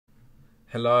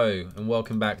Hello and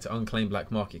welcome back to Unclaimed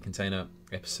Black Market Container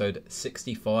episode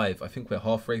 65. I think we're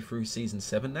halfway through season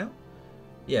 7 now.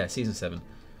 Yeah, season 7.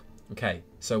 Okay,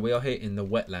 so we are here in the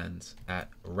wetlands at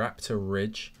Raptor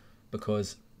Ridge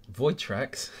because Void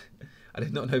Tracks, I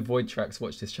did not know Void Tracks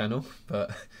watched this channel,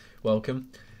 but welcome,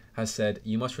 has said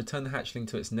you must return the hatchling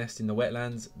to its nest in the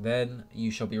wetlands, then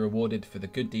you shall be rewarded for the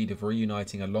good deed of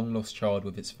reuniting a long lost child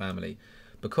with its family,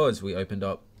 because we opened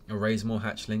up a raise more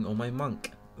hatchling on my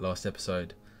monk last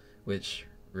episode, which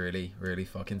really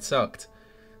fucking sucked.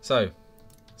 So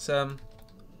it's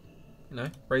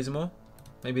Razormore,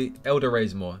 maybe Elder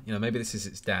Razormore, maybe this is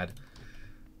its dad.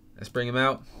 Let's bring him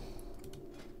out.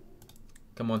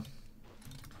 Come on,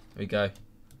 there we go.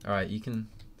 Alright, you can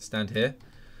stand here.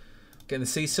 Get in the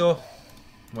seesaw,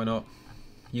 why not?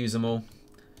 Use them all.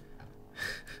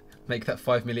 Make that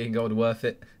 5 million gold worth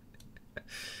it.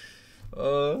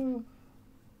 Oh,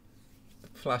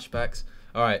 flashbacks.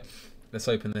 Alright, let's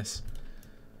open this.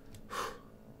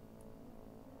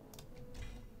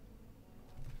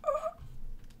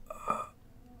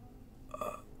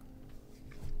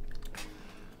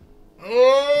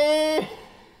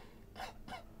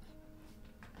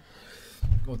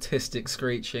 Autistic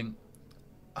screeching.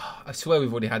 I swear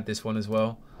we've already had this one as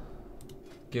well.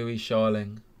 Gooey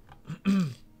Sharling.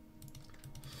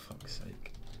 Fuck's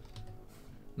sake.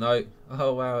 No.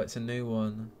 Oh wow, it's a new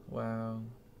one. Wow.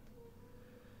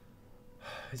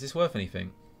 Is this worth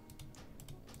anything?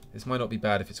 This might not be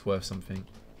bad if it's worth something.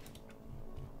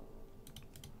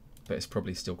 But it's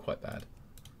probably still quite bad.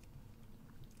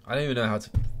 I don't even know how to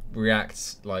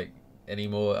react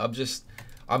anymore.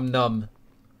 I'm numb.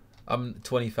 I'm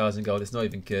 20,000 gold. It's not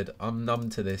even good. I'm numb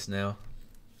to this now.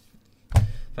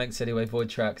 Thanks anyway, Void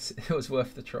Tracks. It was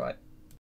worth the try.